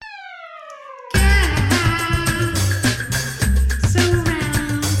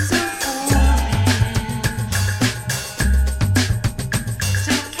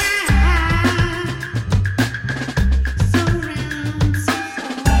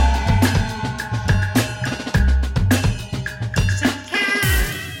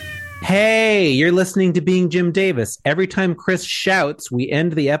Hey, you're listening to Being Jim Davis. Every time Chris shouts, we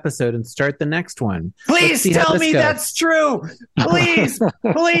end the episode and start the next one. Please tell me that's true. Please,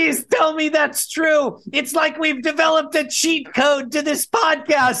 please tell me that's true. It's like we've developed a cheat code to this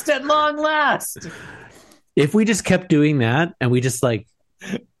podcast at long last. If we just kept doing that and we just like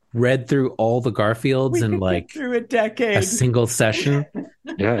read through all the Garfields in like through a decade, a single session.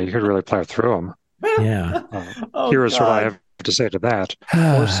 Yeah, you could really plow through them. Yeah. Here's what I have to say to that.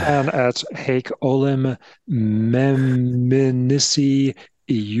 Orsan at Hake Olim Meminisi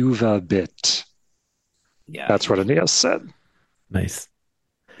Iuvabit. Yeah. That's what Aeneas said. Nice.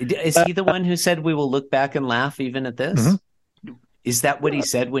 Is he the one who said we will look back and laugh even at this? Mm-hmm. Is that what he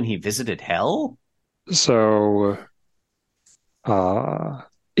said when he visited hell? So,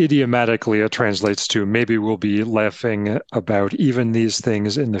 idiomatically, it translates to maybe we'll be laughing about even these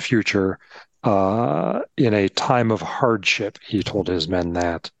things in the future. In a time of hardship, he told his men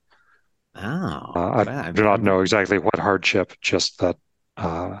that. I do not know exactly what hardship, just that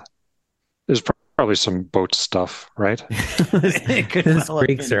there's probably some boat stuff, right? Those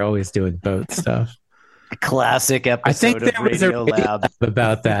Greeks are always doing boat stuff. A classic episode I think there was a Lab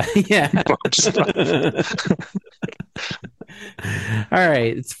about that. Yeah. Boat stuff. All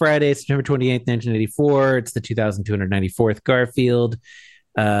right. It's Friday, September 28th, 1984. It's the 2294th Garfield.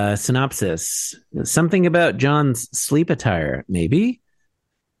 Synopsis. Something about John's sleep attire, maybe,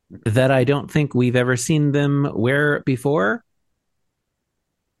 that I don't think we've ever seen them wear before.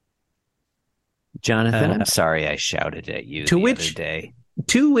 Jonathan, I'm sorry I shouted at you the other day.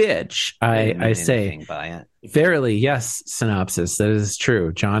 To which I say, by it. Verily, yes, synopsis. That is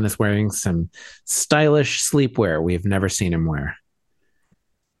true. John is wearing some stylish sleepwear we've never seen him wear.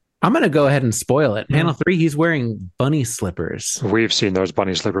 I'm going to go ahead and spoil it. Panel 3, he's wearing bunny slippers. We've seen those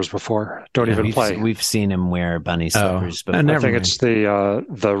bunny slippers before. Don't even play. We've seen him wear bunny slippers before. I think it's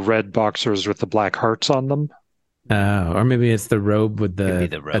the red boxers with the black hearts on them. Or maybe it's the robe with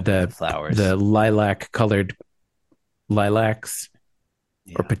the flowers, the lilac colored lilacs,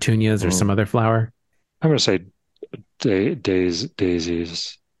 or petunias, or some other flower. I'm going to say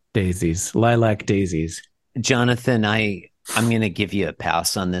daisies. Daisies, lilac daisies. Jonathan, I'm going to give you a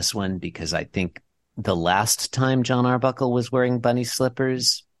pass on this one because I think the last time John Arbuckle was wearing bunny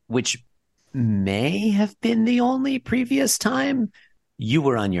slippers, which may have been the only previous time, you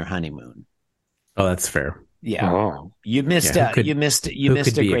were on your honeymoon. Oh, that's fair. Yeah. Oh. You missed out. You missed a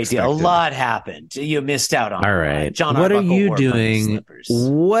great deal. A lot happened. You missed out on. All right. John what Arbuckle are you wore doing?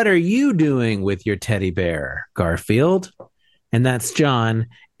 What are you doing with your teddy bear, Garfield? And that's John,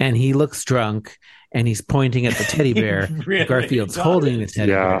 and he looks drunk. And he's pointing at the teddy bear. Really Garfield's holding the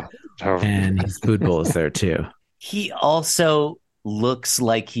teddy bear. And his food bowl is there too. He also looks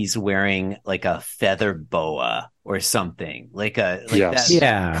like he's wearing like a feather boa or something.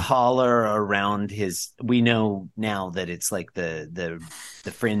 That collar around his. We know now that it's like the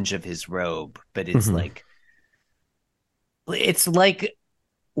fringe of his robe, but it's like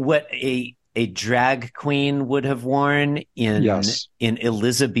what a drag queen would have worn in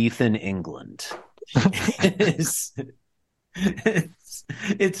Elizabethan England.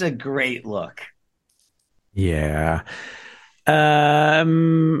 It's a great look. Yeah.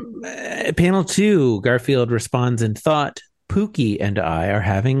 Panel 2, Garfield responds in thought. Pookie and I are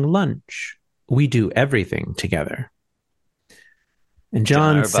having lunch. We do everything together. And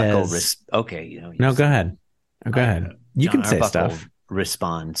John says, okay, no, go ahead. Go ahead. You John can say Arbuckle stuff.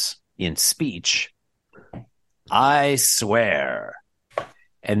 Responds in speech, I swear.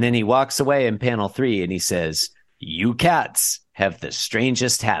 And then he walks away in panel 3 and he says, you cats have the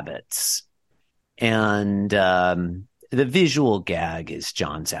strangest habits. And the visual gag is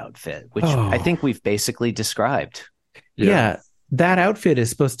John's outfit, which I think we've basically described. Yeah, that outfit is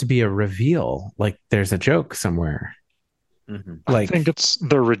supposed to be a reveal. Like there's a joke somewhere. Mm-hmm. I think it's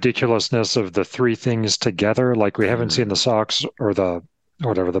the ridiculousness of the three things together. Like we haven't seen the socks or the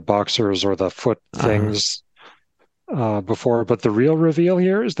boxers or the foot things before. But the real reveal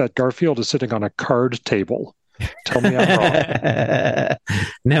here is that Garfield is sitting on a card table. Tell me I'm wrong.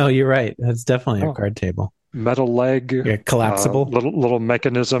 No, you're right. That's definitely a card table. Metal leg, collapsible, little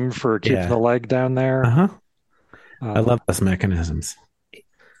mechanism for keeping the leg down there. I love those mechanisms.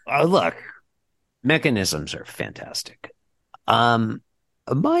 Look, mechanisms are fantastic.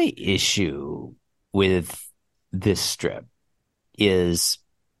 My issue with this strip is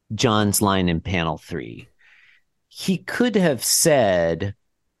John's line in panel 3. He could have said,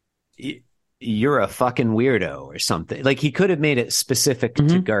 you're a fucking weirdo or something. Like he could have made it specific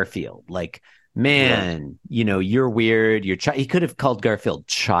to Garfield. Like man, you're weird. He could have called Garfield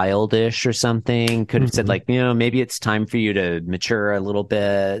childish or something. Could have said like, maybe it's time for you to mature a little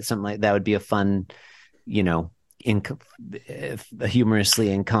bit. Something like that would be a fun,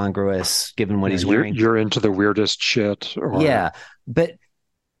 humorously incongruous given what he's wearing. You're into the weirdest shit. Yeah, but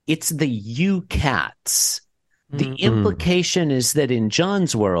it's the you cats. The implication is that in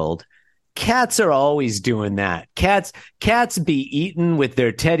John's world, cats are always doing that. Cats be eaten with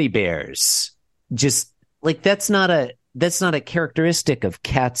their teddy bears. Just like that's not a characteristic of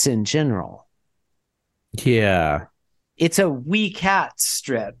cats in general. Yeah. It's a we cat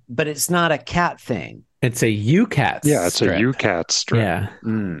strip, but it's not a cat thing. It's a you cat Yeah, it's strip. a you cat strip. Yeah.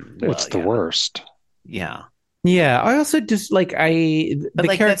 It's the worst. Yeah. Yeah. I also just like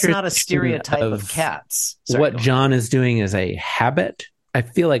that's not a stereotype of cats. Sorry, what John is doing is a habit. I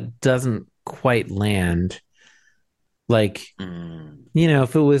feel like doesn't quite land. Like,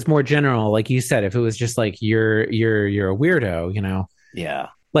 if it was more general, like you said, if it was just like you're a weirdo, Yeah.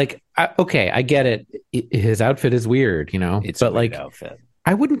 Like, I get it. His outfit is weird, It's but a like, weird outfit.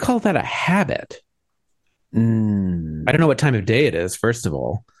 I wouldn't call that a habit. I don't know what time of day it is. First of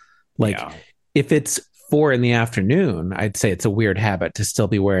all, like if it's 4 PM, I'd say it's a weird habit to still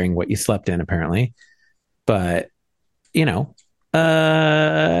be wearing what you slept in, apparently. But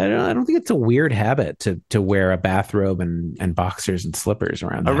I don't think it's a weird habit to wear a bathrobe and boxers and slippers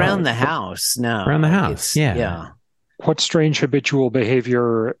around the house. No, around the house. Yeah. What strange habitual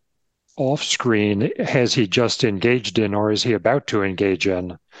behavior off screen has he just engaged in, or is he about to engage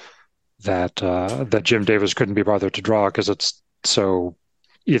in that Jim Davis couldn't be bothered to draw because it's so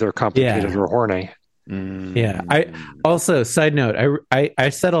either complicated or horny? Yeah. I also, side note, I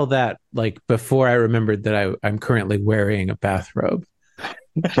said all that like before I remembered that I'm currently wearing a bathrobe,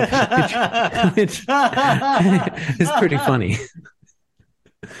 which is pretty funny.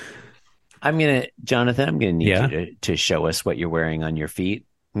 Jonathan, I'm gonna need you to show us what you're wearing on your feet.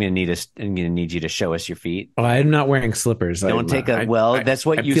 I'm gonna need you to show us your feet. Oh, I'm not wearing slippers. Don't that's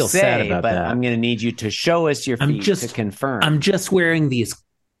what you say, but that. I'm gonna need you to show us your feet to confirm. I'm just wearing these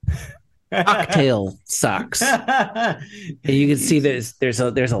cocktail socks. You can see there's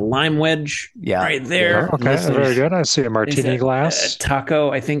a lime wedge right there. Yeah, okay, very good. I see a martini glass. A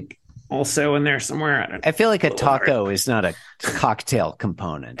taco, I think, also in there somewhere. I feel like a taco is not a cocktail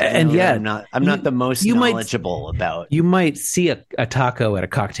component. And I'm not the most knowledgeable about. You might see a taco at a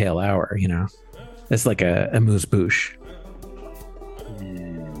cocktail hour. It's like a amuse bouche,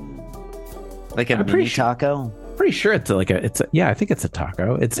 like a mini taco. Pretty sure it's I think it's a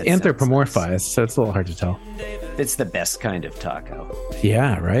taco. It's anthropomorphized, so it's a little hard to tell. It's the best kind of taco.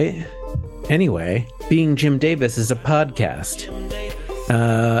 Yeah, right? Anyway, Being Jim Davis is a podcast.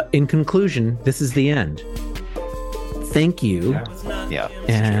 In conclusion, this is the end. Thank you. Yeah.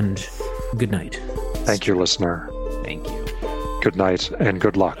 And good night. Thank you, listener. Thank you. Good night and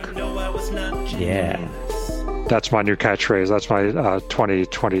good luck. Yeah. That's my new catchphrase. That's my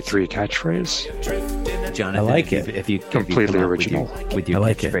 2023 catchphrase. Jonathan, I like it. If you completely original with your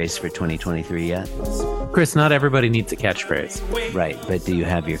catchphrase for 2023 yet? Chris, not everybody needs a catchphrase. Right, but do you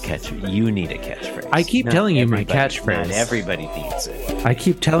have your catchphrase? You need a catchphrase. I keep telling you my catchphrase. Not everybody needs it. I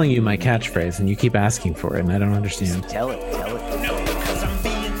keep telling you my catchphrase, and you keep asking for it, and I don't understand. Tell it. Because I'm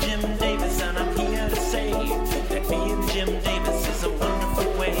being Jim Davis, and I'm here to say that being Jim Davis is a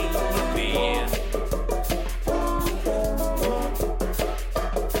wonderful way to be.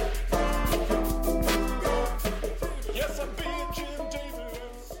 Yes, I'm being Jim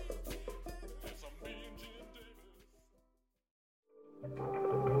Davis. Yes, I'm being Jim Davis.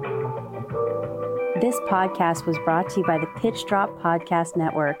 This podcast was brought to you by the Pitch Drop Podcast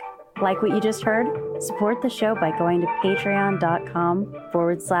Network. Like what you just heard? Support the show by going to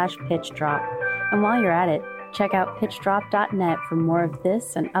patreon.com/pitchdrop. And while you're at it, check out pitchdrop.net for more of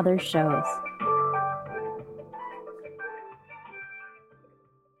this and other shows.